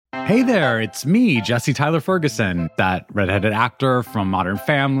Hey there, it's me, Jesse Tyler Ferguson, that redheaded actor from Modern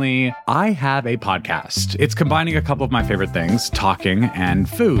Family. I have a podcast. It's combining a couple of my favorite things, talking and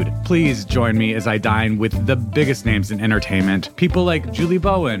food. Please join me as I dine with the biggest names in entertainment. People like Julie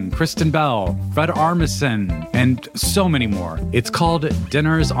Bowen, Kristen Bell, Fred Armisen, and so many more. It's called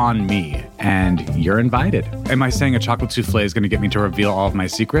Dinners on Me, and you're invited. Am I saying a chocolate souffle is going to get me to reveal all of my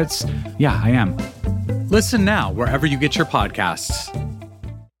secrets? Yeah, I am. Listen now, wherever you get your podcasts.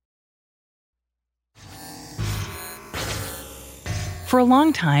 For a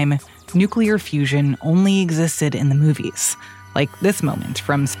long time, nuclear fusion only existed in the movies, like this moment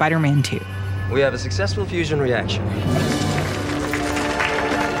from Spider-Man 2. We have a successful fusion reaction.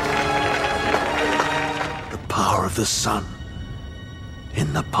 The power of the sun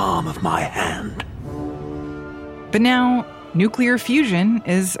in the palm of my hand. But now, nuclear fusion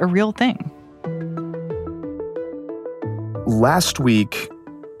is a real thing. Last week,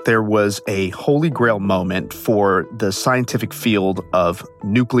 there was a holy grail moment for the scientific field of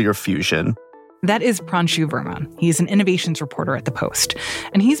nuclear fusion. That is Pranshu Verma. He's an innovations reporter at The Post,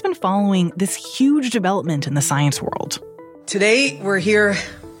 and he's been following this huge development in the science world. Today, we're here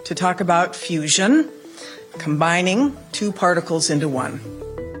to talk about fusion, combining two particles into one.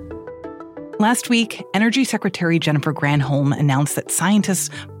 Last week, Energy Secretary Jennifer Granholm announced that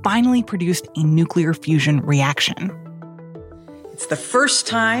scientists finally produced a nuclear fusion reaction. It's the first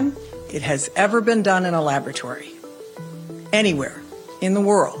time it has ever been done in a laboratory, anywhere in the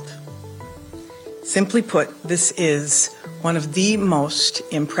world. Simply put, this is one of the most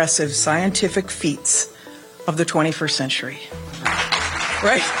impressive scientific feats of the 21st century.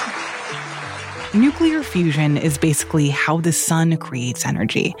 Right? Nuclear fusion is basically how the sun creates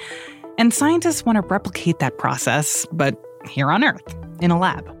energy. And scientists want to replicate that process, but here on Earth, in a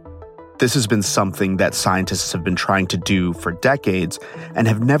lab. This has been something that scientists have been trying to do for decades and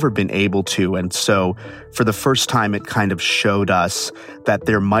have never been able to. And so for the first time, it kind of showed us that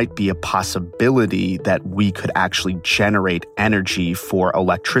there might be a possibility that we could actually generate energy for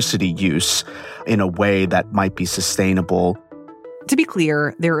electricity use in a way that might be sustainable. To be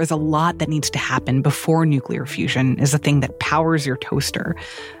clear, there is a lot that needs to happen before nuclear fusion is the thing that powers your toaster.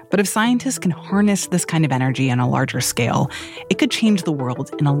 But if scientists can harness this kind of energy on a larger scale, it could change the world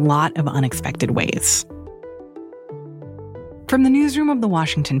in a lot of unexpected ways. From the newsroom of The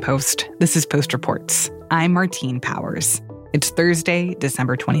Washington Post, this is Post Reports. I'm Martine Powers. It's Thursday,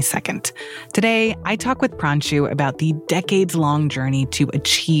 December 22nd. Today, I talk with Pranshu about the decades-long journey to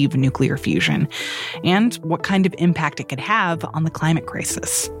achieve nuclear fusion and what kind of impact it could have on the climate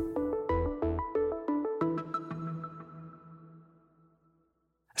crisis.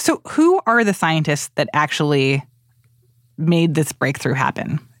 So who are the scientists that actually made this breakthrough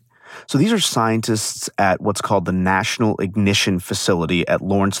happen? So these are scientists at what's called the National Ignition Facility at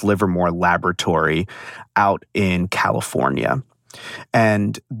Lawrence Livermore Laboratory out in California.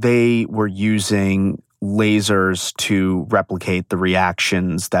 And they were using lasers to replicate the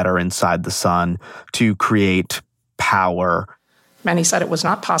reactions that are inside the sun to create power. Many said it was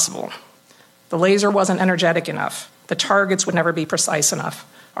not possible. The laser wasn't energetic enough. The targets would never be precise enough.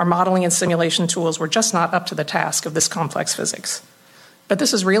 Our modeling and simulation tools were just not up to the task of this complex physics. But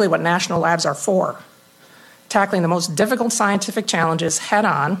this is really what national labs are for. Tackling the most difficult scientific challenges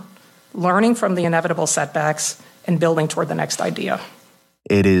head-on, learning from the inevitable setbacks, and building toward the next idea.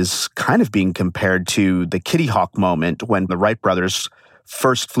 It is kind of being compared to the Kitty Hawk moment when the Wright brothers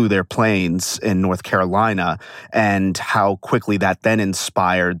first flew their planes in North Carolina, and how quickly that then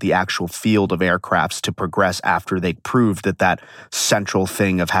inspired the actual field of aircrafts to progress after they proved that that central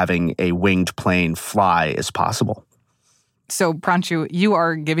thing of having a winged plane fly is possible. So, Pranshu, you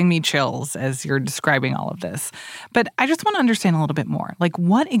are giving me chills as you're describing all of this. But I just want to understand a little bit more. Like,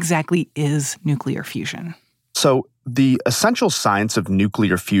 what exactly is nuclear fusion? So, the essential science of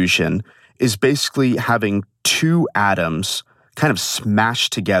nuclear fusion is basically having two atoms kind of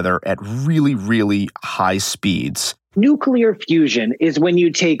smashed together at really, really high speeds. Nuclear fusion is when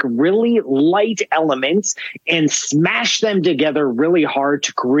you take really light elements and smash them together really hard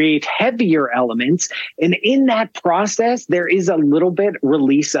to create heavier elements. And in that process, there is a little bit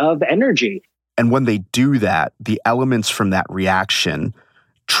release of energy. And when they do that, the elements from that reaction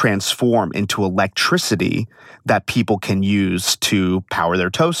transform into electricity that people can use to power their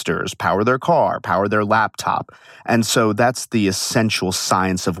toasters, power their car, power their laptop. And so that's the essential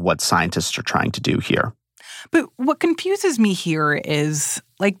science of what scientists are trying to do here. But what confuses me here is,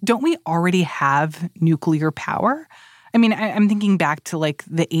 like, don't we already have nuclear power? I mean, I'm thinking back to like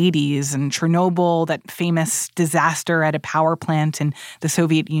the 80s and Chernobyl, that famous disaster at a power plant in the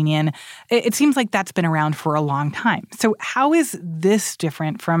Soviet Union. It seems like that's been around for a long time. So how is this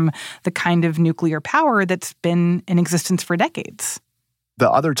different from the kind of nuclear power that's been in existence for decades? The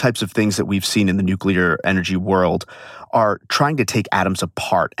other types of things that we've seen in the nuclear energy world are trying to take atoms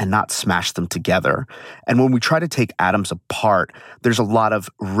apart and not smash them together. And when we try to take atoms apart, there's a lot of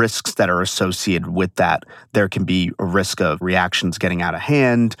risks that are associated with that. There can be a risk of reactions getting out of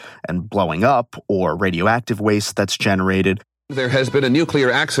hand and blowing up, or radioactive waste that's generated. There has been a nuclear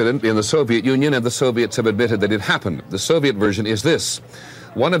accident in the Soviet Union, and the Soviets have admitted that it happened. The Soviet version is this.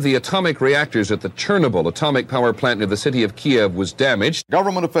 One of the atomic reactors at the Chernobyl atomic power plant near the city of Kiev was damaged.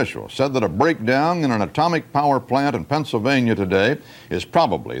 Government officials said that a breakdown in an atomic power plant in Pennsylvania today is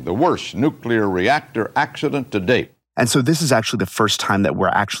probably the worst nuclear reactor accident to date. And so this is actually the first time that we're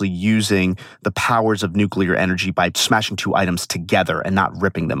actually using the powers of nuclear energy by smashing two items together and not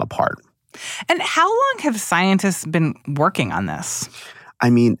ripping them apart. And how long have scientists been working on this? I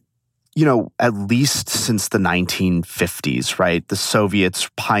mean, at least since the 1950s, right? The Soviets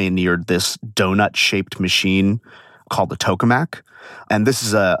pioneered this donut-shaped machine called the tokamak. And this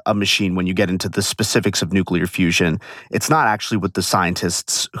is a machine, when you get into the specifics of nuclear fusion, it's not actually what the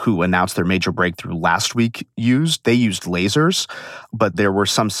scientists who announced their major breakthrough last week used. They used lasers, but there were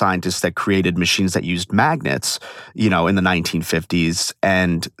some scientists that created machines that used magnets, in the 1950s.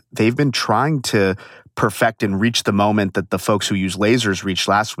 And they've been trying to perfect and reach the moment that the folks who use lasers reached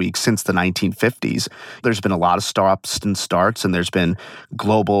last week since the 1950s. There's been a lot of stops and starts, and there's been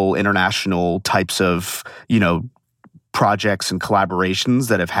global, international types of, projects and collaborations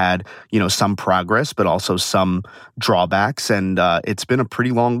that have had, some progress, but also some drawbacks. And it's been a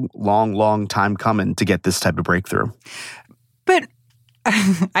pretty long time coming to get this type of breakthrough. But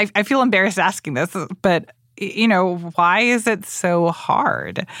I feel embarrassed asking this, but, why is it so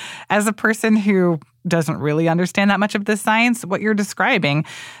hard? As a person who doesn't really understand that much of the science, what you're describing,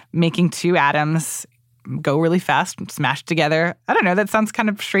 making two atoms go really fast, smash together, I don't know, that sounds kind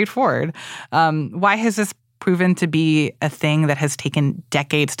of straightforward. Why has this proven to be a thing that has taken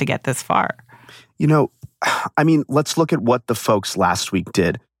decades to get this far? Let's look at what the folks last week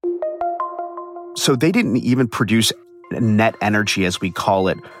did. So they didn't even produce net energy, as we call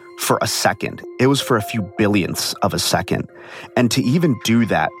it, for a second. It was for a few billionths of a second. And to even do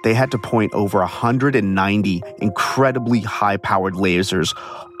that, they had to point over 190 incredibly high-powered lasers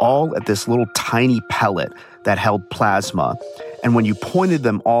all at this little tiny pellet that held plasma. And when you pointed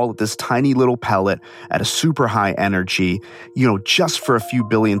them all at this tiny little pellet at a super high energy, just for a few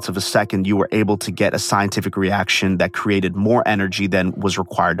billionths of a second, you were able to get a scientific reaction that created more energy than was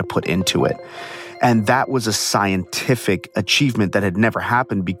required to put into it. And that was a scientific achievement that had never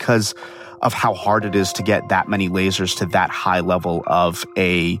happened because of how hard it is to get that many lasers to that high level of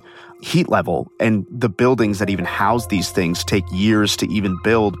a heat level. And the buildings that even house these things take years to even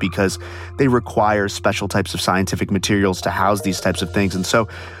build because they require special types of scientific materials to house these types of things. And so,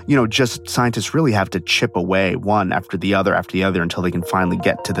 just scientists really have to chip away one after the other until they can finally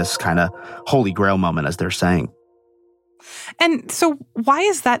get to this kind of holy grail moment, as they're saying. And so why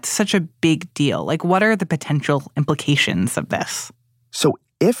is that such a big deal? Like, what are the potential implications of this? So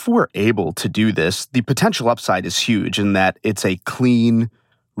if we're able to do this, the potential upside is huge in that it's a clean,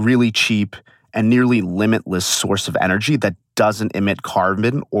 really cheap, and nearly limitless source of energy that doesn't emit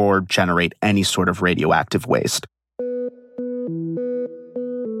carbon or generate any sort of radioactive waste.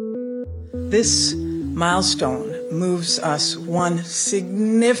 This milestone moves us one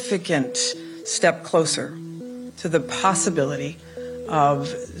significant step closer to the possibility of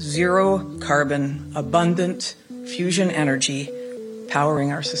zero carbon, abundant fusion energy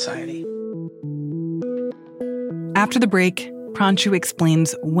powering our society. After the break, Pranshu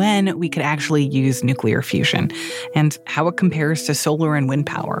explains when we could actually use nuclear fusion and how it compares to solar and wind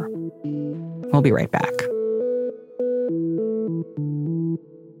power. We'll be right back.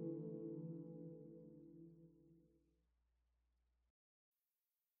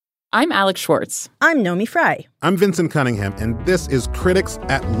 I'm Alex Schwartz. I'm Nomi Fry. I'm Vincent Cunningham, and this is Critics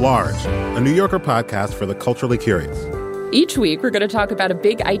at Large, a New Yorker podcast for the culturally curious. Each week, we're going to talk about a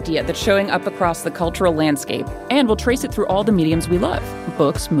big idea that's showing up across the cultural landscape, and we'll trace it through all the mediums we love.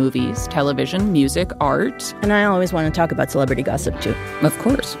 Books, movies, television, music, art. And I always want to talk about celebrity gossip, too. Of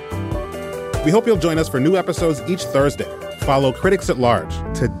course. We hope you'll join us for new episodes each Thursday. Follow Critics at Large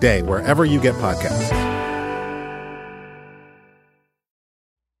today, wherever you get podcasts.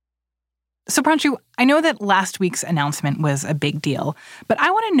 So, Pranshu, I know that last week's announcement was a big deal, but I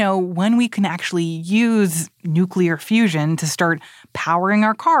want to know when we can actually use nuclear fusion to start powering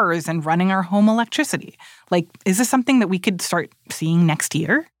our cars and running our home electricity. Like, is this something that we could start seeing next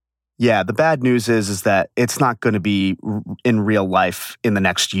year? Yeah, the bad news is that it's not going to be in real life in the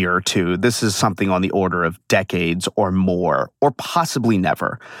next year or two. This is something on the order of decades or more, or possibly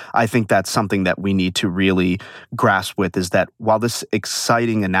never. I think that's something that we need to really grasp with, is that while this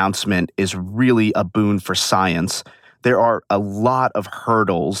exciting announcement is really a boon for science, there are a lot of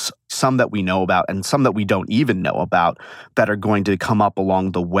hurdles, some that we know about and some that we don't even know about, that are going to come up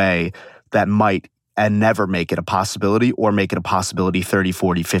along the way that might and never make it a possibility, or make it a possibility 30,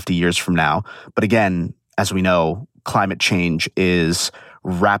 40, 50 years from now. But again, as we know, climate change is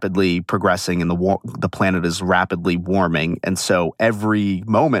rapidly progressing and the planet is rapidly warming. And so every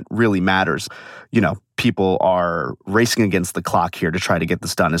moment really matters. People are racing against the clock here to try to get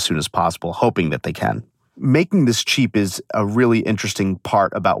this done as soon as possible, hoping that they can. Making this cheap is a really interesting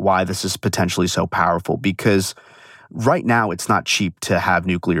part about why this is potentially so powerful, because right now, it's not cheap to have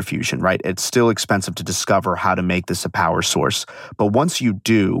nuclear fusion, right? It's still expensive to discover how to make this a power source. But once you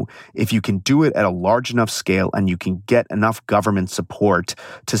do, if you can do it at a large enough scale and you can get enough government support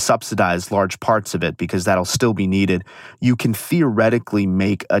to subsidize large parts of it, because that'll still be needed, you can theoretically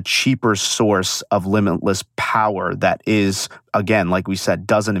make a cheaper source of limitless power that is, again, like we said,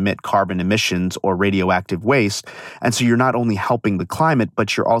 doesn't emit carbon emissions or radioactive waste. And so you're not only helping the climate,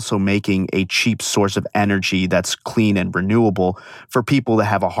 but you're also making a cheap source of energy that's clean and renewable for people that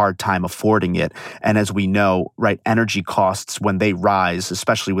have a hard time affording it. And as we know, right, energy costs, when they rise,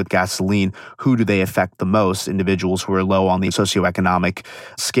 especially with gasoline, who do they affect the most? Individuals who are low on the socioeconomic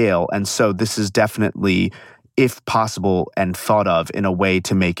scale. And so this is definitely, if possible and thought of in a way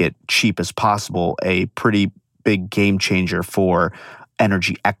to make it cheap as possible, a pretty big game changer for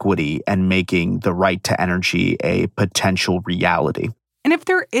energy equity and making the right to energy a potential reality. And if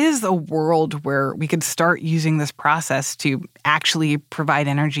there is a world where we could start using this process to actually provide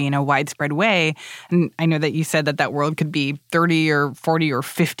energy in a widespread way, and I know that you said that world could be 30 or 40 or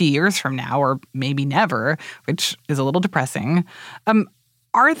 50 years from now, or maybe never, which is a little depressing.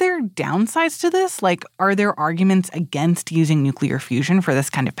 Are there downsides to this? Like, are there arguments against using nuclear fusion for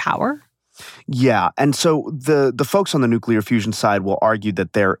this kind of power? Yeah. And so the folks on the nuclear fusion side will argue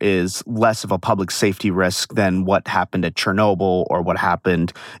that there is less of a public safety risk than what happened at Chernobyl or what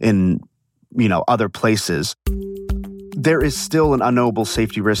happened in, other places. There is still an unknowable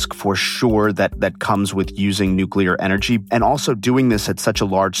safety risk for sure that comes with using nuclear energy, and also doing this at such a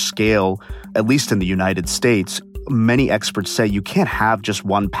large scale, at least in the United States. Many experts say you can't have just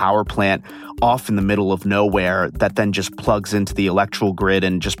one power plant off in the middle of nowhere that then just plugs into the electrical grid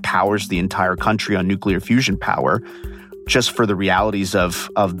and just powers the entire country on nuclear fusion power. Just for the realities of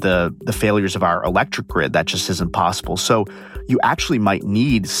the failures of our electric grid, that just isn't possible. So you actually might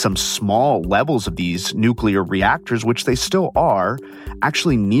need some small levels of these nuclear reactors, which they still are,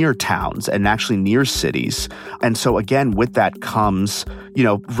 actually near towns and actually near cities. And so again, with that comes,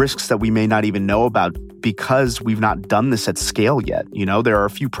 risks that we may not even know about because we've not done this at scale yet. There are a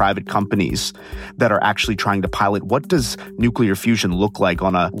few private companies that are actually trying to pilot what does nuclear fusion look like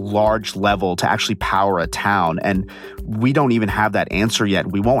on a large level to actually power a town. And we don't even have that answer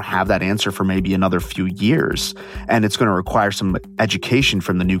yet. We won't have that answer for maybe another few years. And it's going to require some education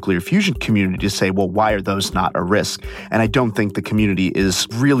from the nuclear fusion community to say, well, why are those not a risk? And I don't think the community is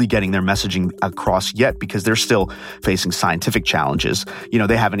really getting their messaging across yet because they're still facing scientific challenges.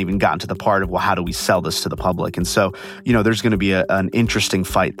 They haven't even gotten to the part of, well, how do we sell this to the public? And so, there's going to be an interesting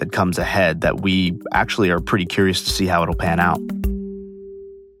fight that comes ahead that we actually are pretty curious to see how it'll pan out.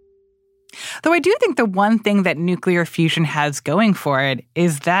 Though I do think the one thing that nuclear fusion has going for it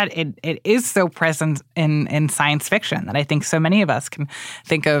is that it is so present in science fiction that I think so many of us can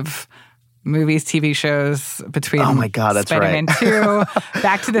think of movies, TV shows between oh my God, that's Spider-Man right. 2,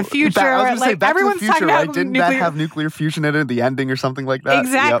 Back to the Future. I was say, Back everyone's to the Future, talking about right? Didn't that have nuclear fusion in it at the ending or something like that?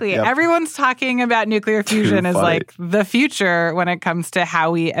 Exactly. Yep. Everyone's talking about nuclear fusion as funny. like the future when it comes to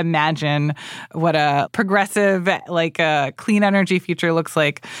how we imagine what a progressive, like a clean energy future looks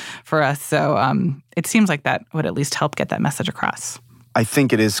like for us. So it seems like that would at least help get that message across. I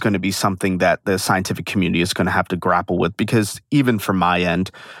think it is going to be something that the scientific community is going to have to grapple with because even from my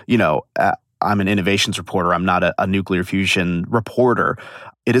end, I'm an innovations reporter. I'm not a nuclear fusion reporter.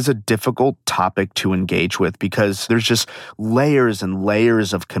 it is a difficult topic to engage with because there's just layers and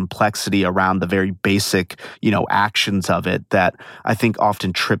layers of complexity around the very basic, actions of it that I think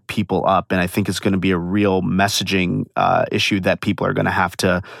often trip people up. And I think it's going to be a real messaging issue that people are going to have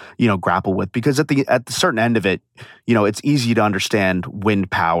to, grapple with. Because at the certain end of it, it's easy to understand wind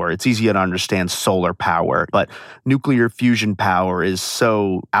power. It's easy to understand solar power. But nuclear fusion power is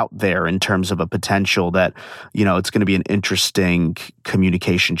so out there in terms of a potential that, it's going to be an interesting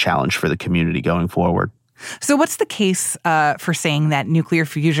communication challenge for the community going forward. So what's the case for saying that nuclear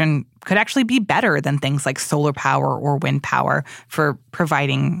fusion could actually be better than things like solar power or wind power for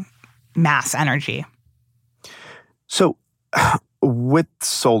providing mass energy? So with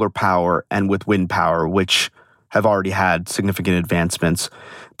solar power and with wind power, which have already had significant advancements,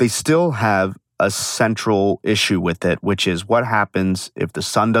 they still have a central issue with it, which is what happens if the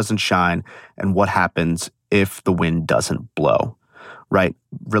sun doesn't shine and what happens if the wind doesn't blow, right?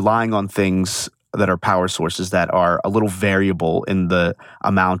 Relying on things that are power sources that are a little variable in the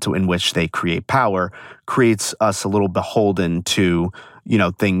amount in which they create power creates us a little beholden to,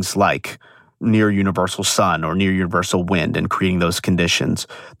 things like near universal sun or near universal wind and creating those conditions.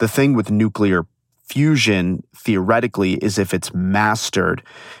 The thing with nuclear fusion, theoretically, is if it's mastered,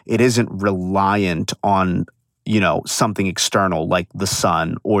 it isn't reliant on, something external like the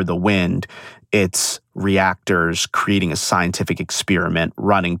sun or the wind. It's reactors creating a scientific experiment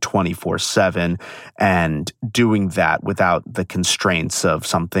running 24/7 and doing that without the constraints of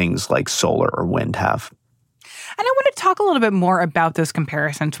some things like solar or wind have. And I want to talk a little bit more about those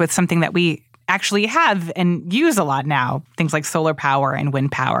comparisons with something that we actually have and use a lot now, things like solar power and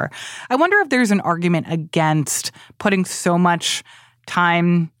wind power. I wonder if there's an argument against putting so much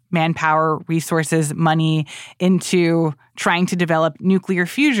time, manpower, resources, money into trying to develop nuclear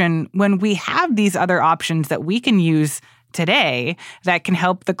fusion when we have these other options that we can use today that can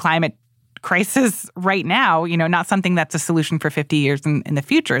help the climate crisis right now, not something that's a solution for 50 years in the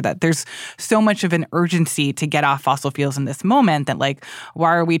future, that there's so much of an urgency to get off fossil fuels in this moment that, why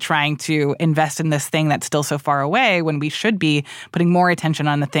are we trying to invest in this thing that's still so far away when we should be putting more attention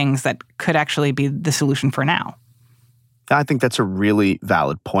on the things that could actually be the solution for now? I think that's a really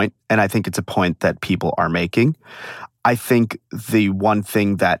valid point, and I think it's a point that people are making. I think the one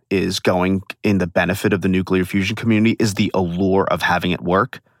thing that is going in the benefit of the nuclear fusion community is the allure of having it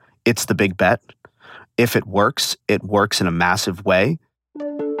work. It's the big bet. If it works in a massive way.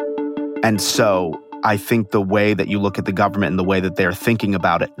 And so I think the way that you look at the government and the way that they're thinking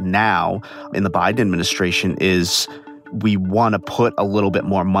about it now in the Biden administration is we want to put a little bit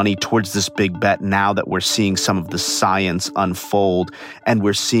more money towards this big bet now that we're seeing some of the science unfold and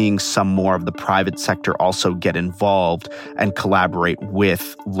we're seeing some more of the private sector also get involved and collaborate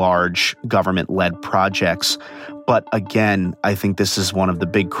with large government-led projects. But again, I think this is one of the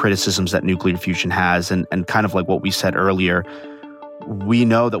big criticisms that nuclear fusion has, and kind of like what we said earlier, we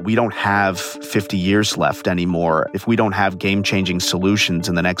know that we don't have 50 years left anymore. If we don't have game-changing solutions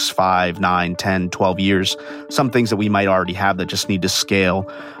in the next 5, 9, 10, 12 years, some things that we might already have that just need to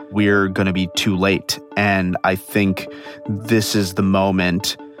scale, we're going to be too late. And I think this is the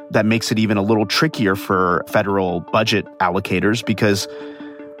moment that makes it even a little trickier for federal budget allocators, because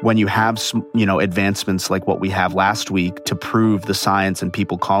when you have advancements like what we have last week to prove the science and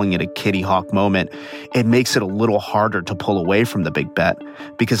people calling it a Kitty Hawk moment, it makes it a little harder to pull away from the big bet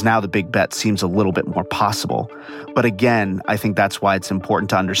because now the big bet seems a little bit more possible. But again, I think that's why it's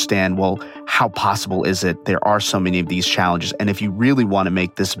important to understand, well, how possible is it? There are so many of these challenges. And if you really want to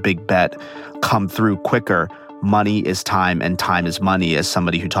make this big bet come through quicker, money is time and time is money, as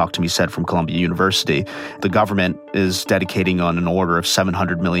somebody who talked to me said from Columbia University. The government is dedicating on an order of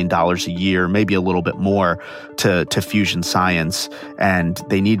 $700 million a year, maybe a little bit more, to fusion science. And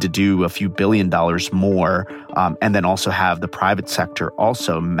they need to do a few $billion more, and then also have the private sector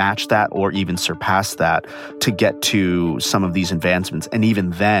also match that or even surpass that to get to some of these advancements. And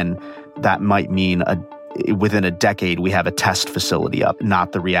even then, that might mean within a decade, we have a test facility up,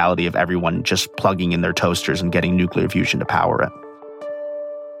 not the reality of everyone just plugging in their toasters and getting nuclear fusion to power it.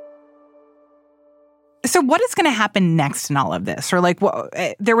 So what is going to happen next in all of this? Or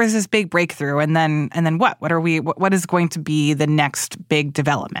there was this big breakthrough, and then what? What is going to be the next big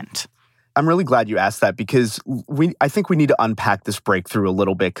development? I'm really glad you asked that because I think we need to unpack this breakthrough a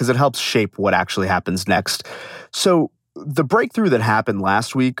little bit because it helps shape what actually happens next. So the breakthrough that happened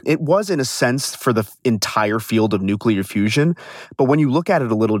last week, it was in a sense for the entire field of nuclear fusion. But when you look at it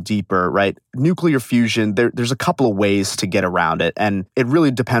a little deeper, right, nuclear fusion, there's a couple of ways to get around it. And it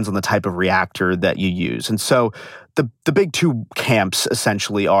really depends on the type of reactor that you use. And so the big two camps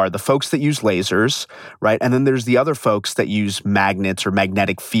essentially are the folks that use lasers, right? And then there's the other folks that use magnets or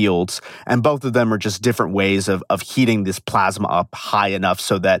magnetic fields. And both of them are just different ways of heating this plasma up high enough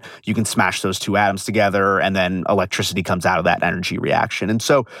so that you can smash those two atoms together and then electricity comes out of that energy reaction. And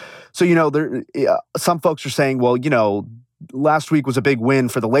so some folks are saying, well, last week was a big win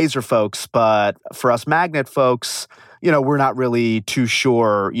for the laser folks, but for us magnet folks, we're not really too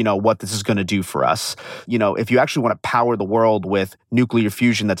sure, what this is going to do for us. If you actually want to power the world with nuclear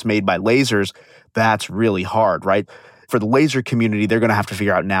fusion that's made by lasers, that's really hard, right? For the laser community, they're going to have to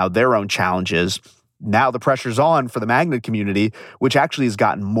figure out now their own challenges. Now the pressure's on for the magnet community, which actually has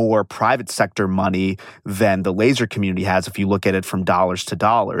gotten more private sector money than the laser community has if you look at it from dollars to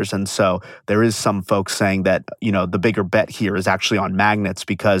dollars. And so there is some folks saying that, the bigger bet here is actually on magnets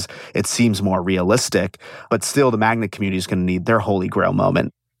because it seems more realistic. But still, the magnet community is going to need their holy grail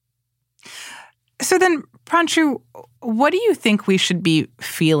moment. So then, Pranshu, what do you think we should be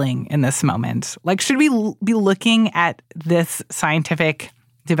feeling in this moment? Like, should we be looking at this scientific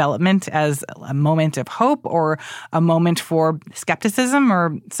development as a moment of hope or a moment for skepticism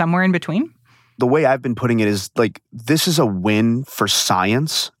or somewhere in between? The way I've been putting it is this is a win for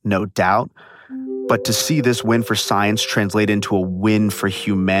science, no doubt. But to see this win for science translate into a win for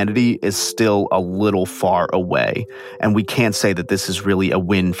humanity is still a little far away. And we can't say that this is really a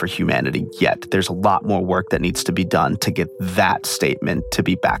win for humanity yet. There's a lot more work that needs to be done to get that statement to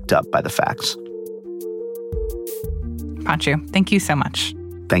be backed up by the facts. Pranshu, thank you so much.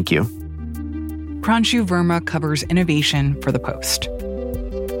 Thank you. Pranshu Verma covers innovation for The Post.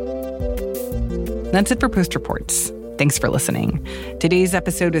 That's it for Post Reports. Thanks for listening. Today's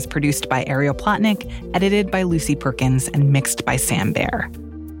episode is produced by Ariel Plotnick, edited by Lucy Perkins, and mixed by Sam Baer.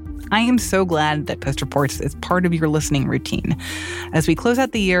 I am so glad that Post Reports is part of your listening routine. As we close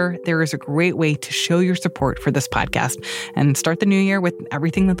out the year, there is a great way to show your support for this podcast and start the new year with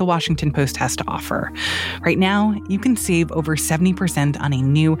everything that the Washington Post has to offer. Right now, you can save over 70% on a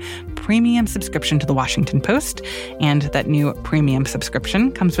new premium subscription to the Washington Post, and that new premium subscription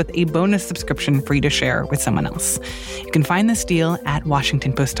comes with a bonus subscription for you to share with someone else. You can find this deal at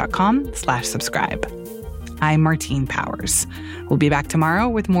washingtonpost.com/subscribe. I'm Martine Powers. We'll be back tomorrow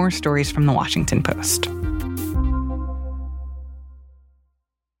with more stories from the Washington Post.